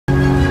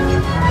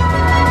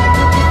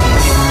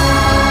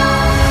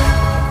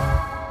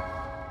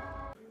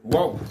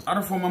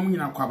Other form of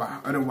Muna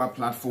Quaba, other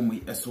platform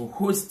we so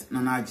host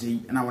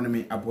Nanaji, and I want to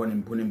make a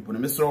boning punim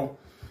punimistro.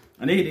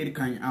 And they did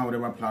kind out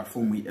of our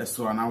platform we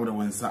so an hour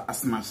ones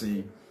as much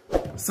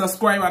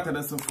subscribe to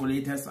the for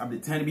latest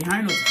update turn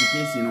behind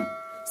notification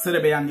so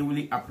that be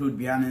newly upload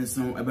behind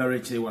so a very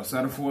was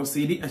sort of for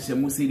CD as a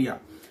musidia.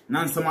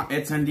 Nan summer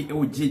attendee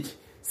a judge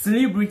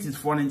celebrities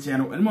foreign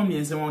channel and mommy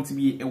and want to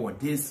be a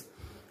this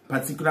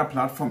particular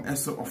platform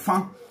as so of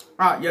fun.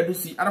 You do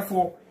see other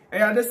four.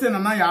 Listen,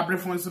 and I have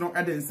reference no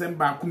at the same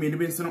back,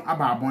 community no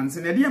about bonds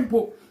in the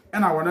Diempo,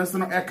 and I want to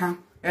know Eka,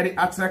 Eddie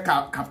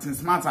Atta Captain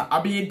Smarter,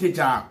 Abi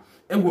Deja,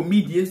 and will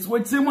medias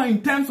with someone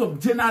in terms of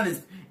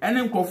journalists and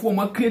then conform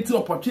a creative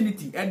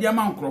opportunity at the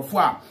amount of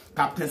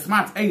Captain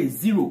Smart a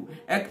zero.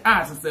 As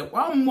I said,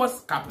 one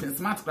was Captain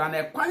Smart grand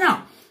a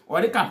quanya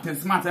or the Captain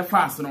Smart a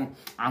fast no,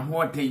 and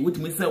what day with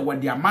me say what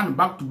their man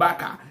back to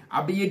back,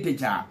 Abi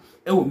Deja,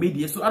 and will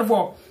media so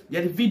therefore,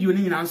 yet the video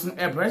in answer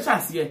a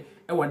precious here.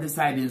 What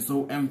deciding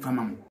so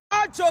infamous.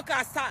 All joke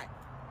aside,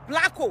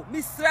 Blacko,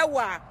 Mr.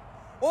 Wa,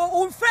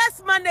 or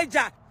first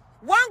manager,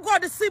 one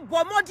God to see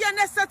Bomodia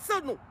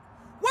Nesatsono.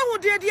 What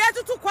would the idea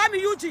to Kwame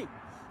Eugene?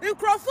 In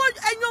Crawford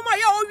and your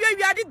Maya,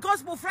 we are the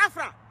gospel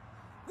frafra.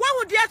 What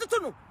would the idea to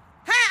know?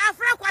 Hey,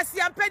 Afra Quasi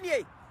and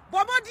Penny,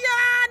 Bomodia,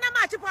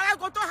 Namachi,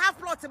 go to half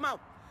plot him out.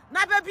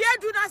 Nababia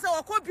do not say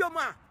or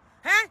Copioma.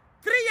 Hey,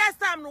 3 years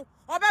time no,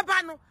 or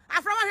Babano,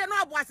 Afra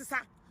no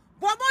Boasisa.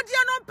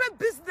 Bomodia no pay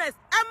business,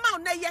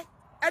 amount neye.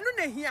 And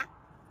here.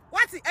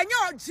 What's it? And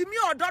you're Jimmy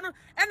or Donald,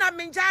 and I'm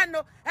in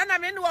Jano, and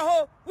I'm in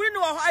Waho. We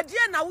know a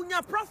dear now,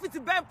 your profit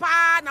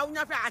bepa, now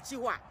your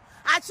Achiwa.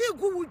 Achi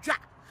Guja.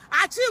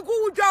 Achi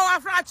Guja,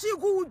 after Achi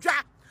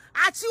Guja.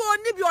 Achi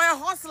only be a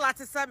hostler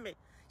to send me.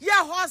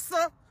 Yeah,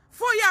 hostler.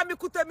 4 years, me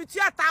could me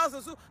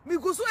 2,000. So me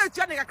go so a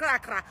journey a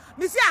cracker.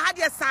 Me see I had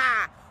your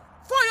sa.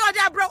 4 years,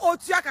 they brought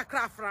Otiaka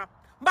crafra.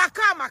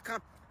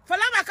 Maka.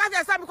 Falama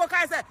Cafe, Sam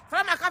Coca said,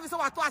 Falama Cafe, so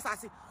what was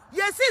I?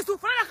 Yes, to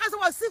Falama Casa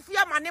was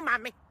Sifia money,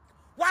 mammy.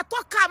 What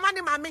talk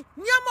money, mammy?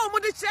 Near Momo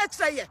the church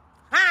say,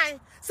 hi,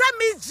 some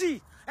Miss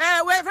G.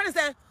 Where friends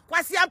say,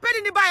 was he a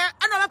penny buyer?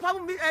 Another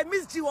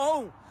Miss G.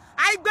 Oh,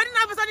 I Benny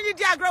never saw any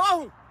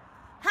diagram.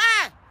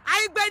 Hey,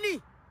 I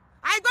Benny.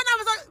 I don't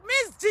know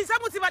Miss G.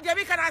 Somebody but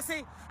the can I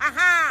say,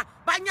 aha,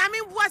 but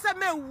Yamin was a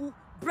man.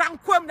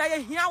 Branquam na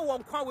here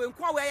won't call when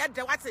at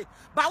the what's it.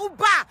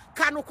 Bauba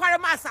can acquire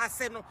Masa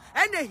seno.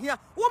 And here,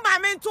 whom I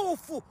meant to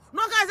fool.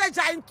 No guys a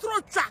giant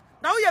throat track.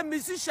 Now you're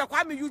musician,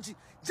 Kwame Yuji.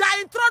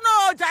 Giant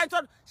trono,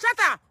 giant shut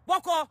up,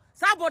 Boko,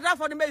 Saboda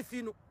for the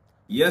Mayfino.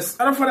 Yes,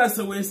 I for us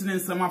a wasting in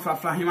some of our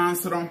Flahim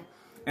answer.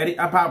 Eddie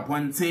about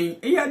one thing.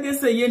 They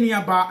say Yenny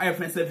about a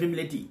friend Vim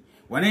Lady.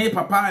 When a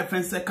papa, a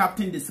friend said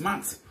Captain this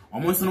month.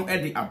 Almost no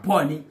Eddie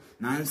upon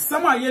now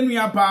some are Yenny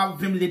about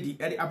Vim Lady,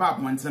 Eddie about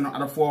one son out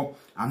of 4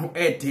 and who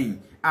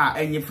 18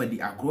 any for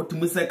the agro to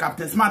Mr.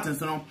 Captain Smart and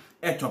so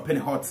at your penny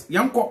hot.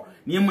 Yanko,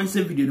 near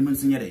Monson video to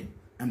Monsignore.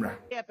 Embra.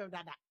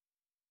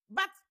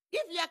 But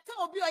if you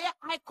tell your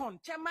icon,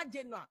 Chema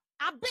General,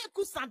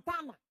 Abeku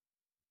Santana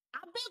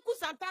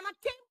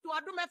came to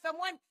Adum FM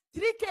 1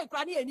 3K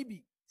Crani and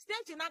Ibi.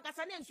 Station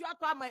Nakasani and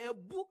Suatama a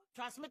book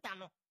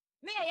transmitter.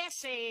 Nay,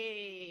 yes,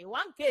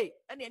 1K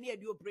and any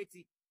do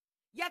pretty.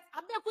 Yet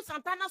Abeku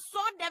Santana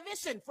saw the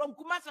vision from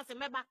Kumasa to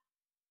Meba.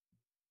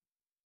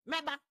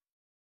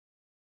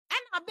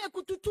 And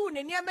Abeku to tune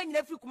and near men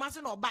left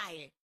Kumasa or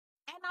buy.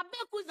 And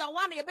Abeku is the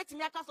one you bet me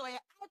so I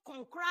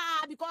can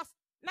cry because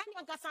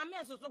Nanya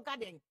Kasame so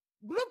garden.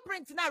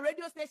 Blueprint now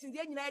radio stations,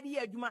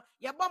 yeah, Juma,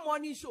 your bomb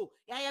morning show,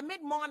 yeah,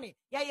 mid morning,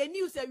 yeah, your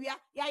news area,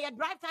 yeah, your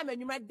drive time and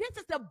you might. This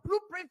is the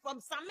blueprint from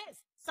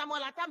Sames,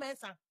 Samuel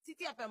Atamesa,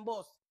 City FM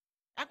boss.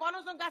 I can't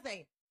also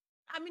say.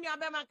 I mean,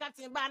 you're my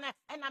cutting banner,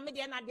 and I'm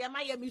median at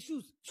my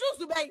shoes. Shoes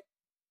to buy.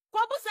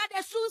 Kobu said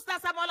the shoes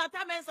that Samuel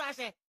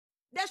Atamesa.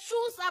 The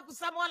shoes of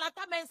Samuel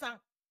Atamesa.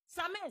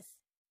 Sames.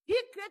 He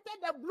created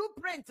the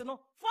blueprint,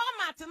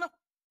 format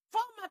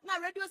now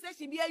radio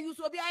station. Yeah, you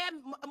so be a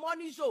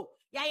morning show.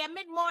 Yeah,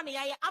 mid morning.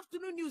 Yeah,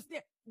 afternoon news.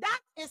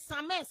 That is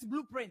Sames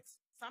blueprint.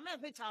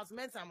 Sames which Charles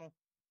Mensamo.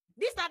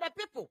 These are the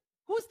people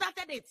who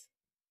started it.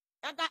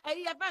 I got a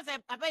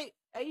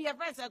year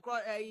friends,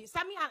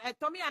 Sammy and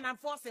Tommy and I'm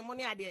forcing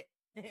money at the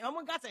the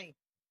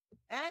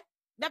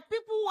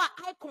people who are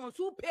icons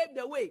who paved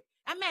the way.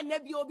 I mean,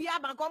 never be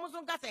able to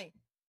on Gassing.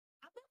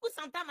 I think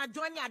Santana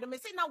join you. They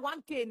say now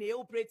 1K in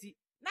the pretty.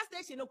 That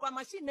station, no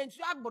machine, then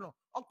Shabbono.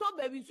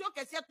 October, we show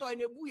Cassetto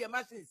in a booyah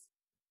machines.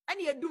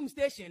 Any a doom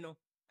station, no.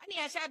 Any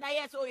a shad,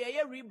 yes, oh,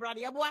 yeah, rebrand,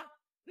 yeah, boy.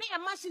 Nay,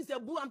 machines a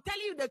boo. I'm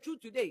telling you the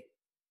truth today.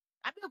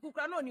 I bet you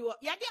can you.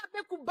 Yeah, they are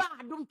Beku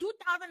Bar, doom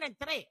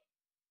 2003.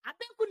 I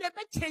bet you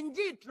never change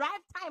it,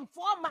 drive time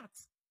format.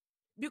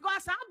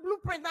 Because our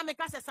blueprint now make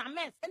us a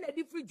mess and a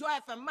different joy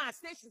from mass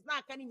stations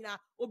now can you know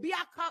be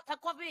a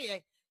cover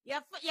here.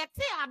 Yeah,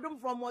 Adum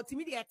from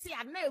multimedia,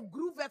 and now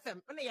Groove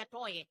FM, and a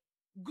toy.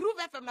 Groove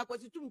FM, like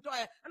what you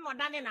toy, and not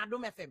done in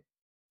Adum FM.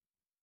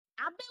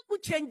 I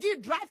could change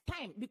it drive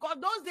time because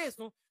those days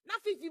no na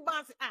 50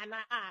 bands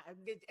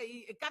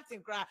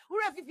Captain Cry who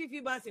have 50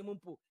 bands in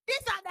Mumpo.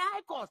 These are the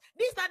high costs.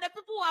 These are the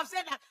people who have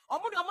said that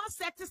almost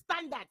set the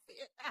standard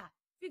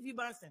 50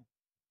 bands.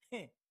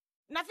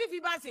 Now 50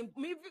 bands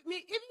me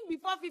even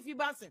before 50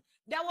 bands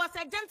there was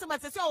a gentleman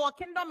say our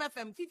Kingdom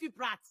FM 50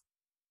 Pratt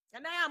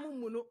and I am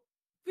Mumuno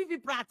 50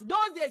 Pratt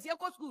those days you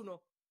go school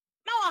no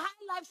now a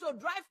high life show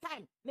drive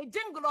time the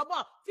jingle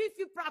about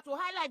 50 Pratt to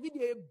highlight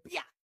video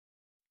beer.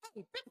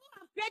 Hey, people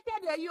have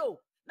created a yo.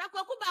 Now,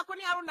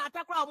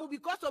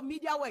 because of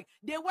media work,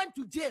 they went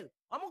to jail.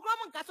 I'm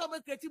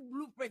creating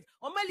blueprint.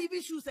 I'm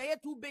leaving shoes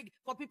too big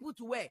for people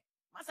to wear.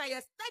 Masa,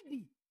 you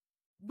study.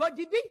 But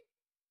did he?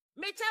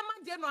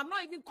 I'm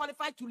not even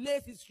qualified to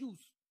lace his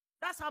shoes.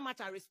 That's how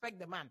much I respect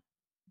the man.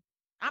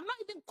 I'm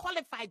not even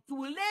qualified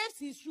to lace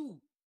his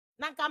shoe.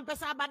 Now,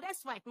 but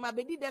that's right. My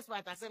baby, that's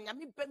right. I said, I'm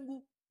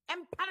pengu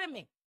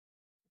empowerment.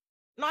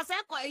 No, say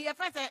you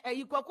first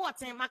you go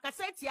time. I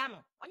say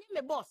Tiano, only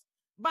me boss.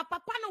 But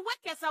Papa no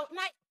work us out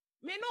night.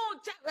 Me no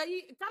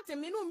captain.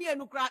 Me no me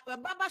no cry.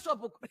 Baba shop.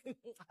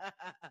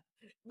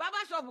 Baba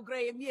shop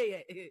cry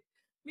me.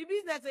 Me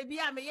business be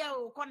me ye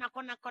corner.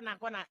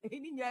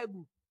 Ini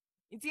nyabu.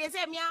 Inti ye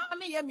say me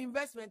ye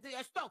investment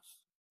stocks.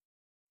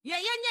 Ye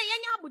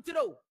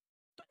butiro.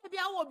 To be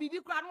our bibi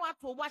cry no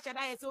to watch that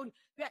I say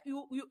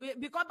you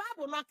because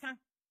Bible no can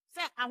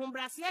say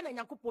ahombrasia na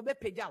nyakopo be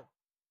pejao.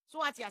 So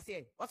what you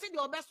say? Or say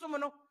your best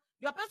woman,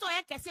 your person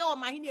can say, oh,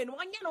 my Indian,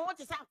 one year, what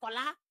is that?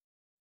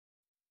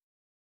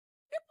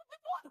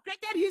 People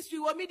created history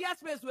or media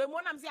space where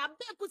one of them say, I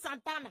bet good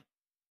Santana.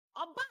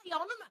 Or buy your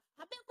number.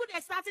 I bet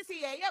good started to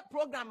see a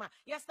programmer.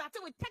 You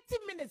started with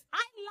 30 minutes,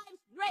 high life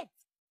straight.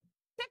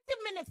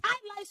 30 minutes,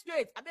 high life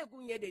straight. I bet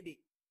good.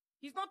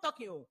 He's not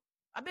talking. Oh,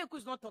 I bet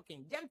good is not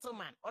talking.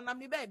 Gentleman, on a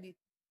baby.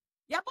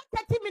 You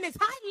about 30 minutes,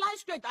 high life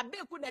straight. I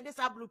bet good that this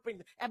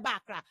blueprint a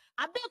background.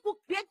 I bet good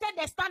created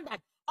the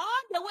standard.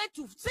 All the way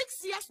to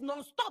 6 years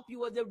non-stop, he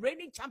was the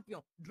reigning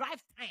champion.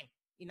 Drive time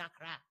in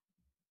Accra.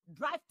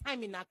 Drive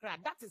time in Accra.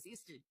 That is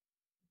history.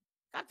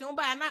 Captain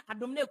Omba ana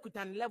adomne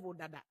kutan level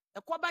dada.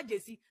 A Koba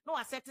JC, no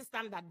a set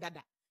standard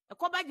dada. A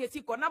Koba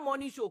JC kona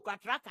morning show kwa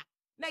tracker.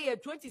 Now you're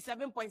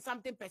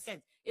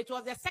 27.something%. It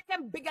was the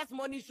second biggest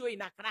morning show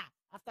in Accra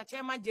after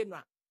Chairman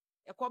General.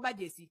 A Koba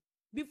JC.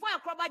 Before a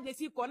Koba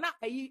JC kona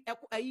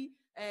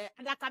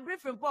adakabre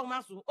from Paul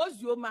Masu,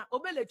 Ozioma,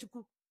 Obele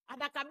Chuku.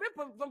 Adakabre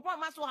from Paul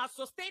Masu has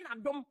sustained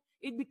Adom.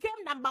 It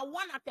became number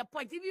 1 at the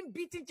point, even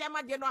beating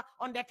Chairman General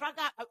on the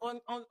tracker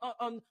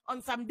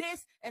on some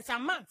days and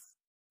some months.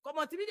 Come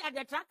on, at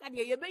the tracker, and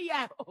the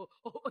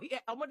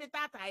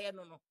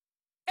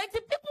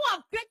people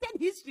have created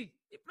history.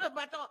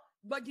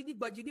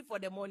 Budgety for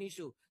the morning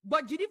show.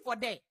 Budgety for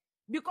them.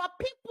 Because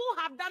people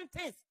have done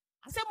things.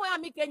 I said, "Moya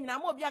mi Kenya,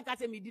 mo bianca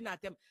se mi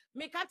dinatem.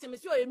 Me can't me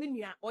see o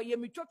yeminia or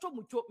yemi chocho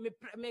mucho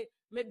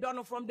me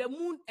dono from the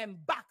moon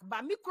and back.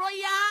 But mi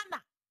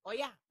kroyana. Oh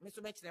yeah, me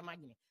so much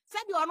imagine.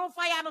 Said you are no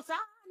fire, no sir.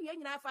 You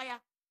na fire.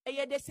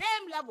 You're the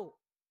same level.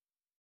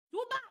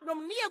 Too bad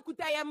from near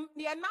Kuta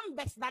near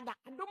numbers dada.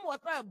 I don't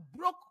want to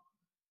broke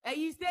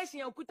a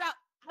station or Kuta.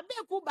 I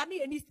bet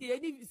Kubani and his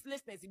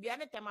listeners be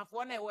an time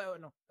for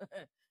no.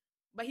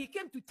 But he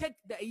came to take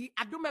the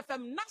Adum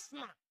FM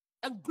national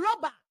and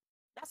global.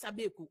 That's a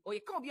beku. Or you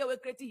can't be a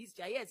creative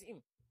history. Yes,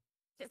 him.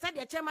 Said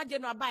the Chairman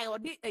General by or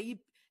did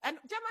and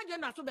Chairman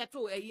General so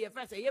better a year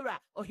first a year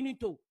or he need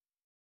to.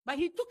 But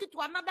he took it to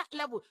another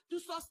level to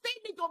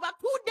sustain it over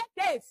 2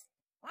 decades.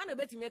 One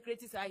bet him a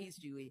creative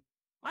history.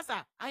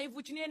 Masa, I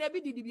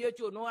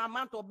have no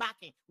amount of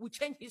backing will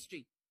change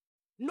history.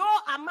 No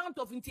amount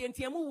of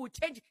NTNTM will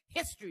change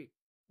history.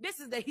 This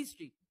is the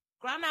history.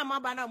 Krana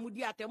mabana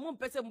mudiate mum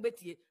pese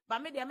mbetie ba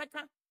me de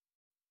meka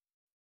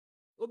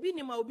obi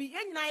ni ma obi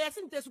enyina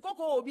yesinte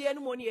sukoko obi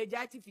enu moni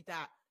ejati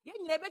fita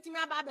yenyina betimi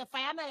aba be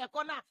fire na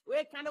yekona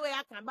we kan we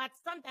aka but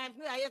sometimes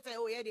we are say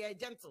oh yeah they are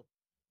gentle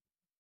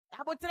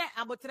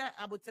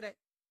abotre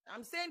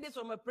I'm saying this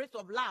from a place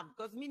of love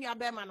because me ni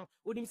abema no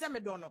odim se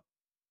me do no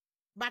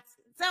but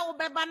say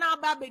obeba na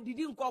aba be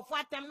didi nkofo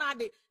atem na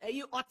de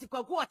yi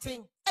otikwaku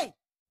otin hey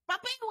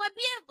papa you will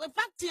be in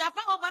fact you have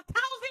over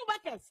 1,000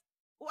 workers.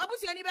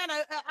 Abusi any ben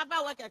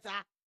aba workers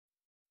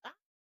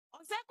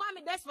on say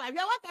kwame that's why we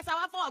workers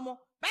our form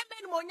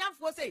ben mo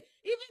nyamfo say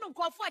even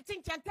nkofo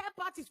atin third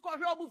parties call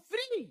you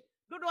free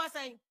do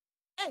saying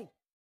hey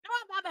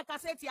now aba be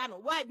cassette ya no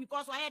why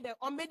because I had the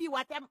omedi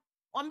watem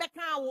on the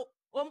can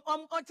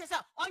on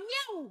chesa on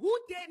who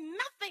did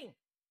nothing.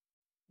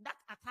 That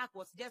attack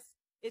was just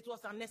it was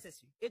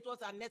unnecessary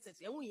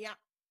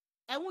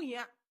and we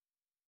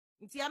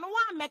nti ano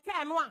wa meka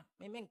ano a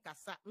me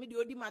nkasa me de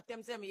odi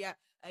matem se me ya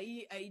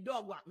ayi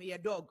dog wa me ya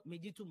dog me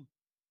gitum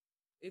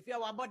if you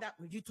are border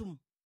me gitum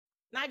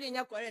na de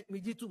nya correct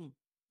me gitum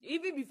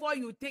even before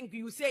you think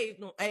you say it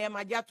no I am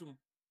ajatum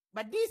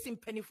but this in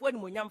penifo ni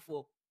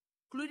monyamfo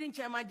including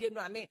Chairman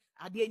General ne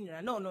ade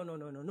nyina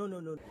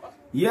no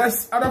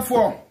yes other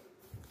four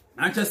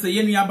I just say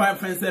you about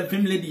friends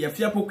Vim Lady if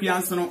you put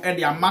no e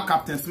dey mark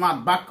Captain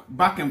Smart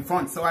back and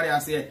front so what I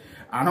say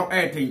ano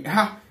etin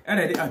ha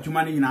ere de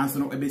adwuma ne nyina so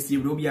no ebesie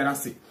bro biara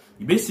se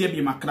ebesie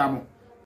bi makramo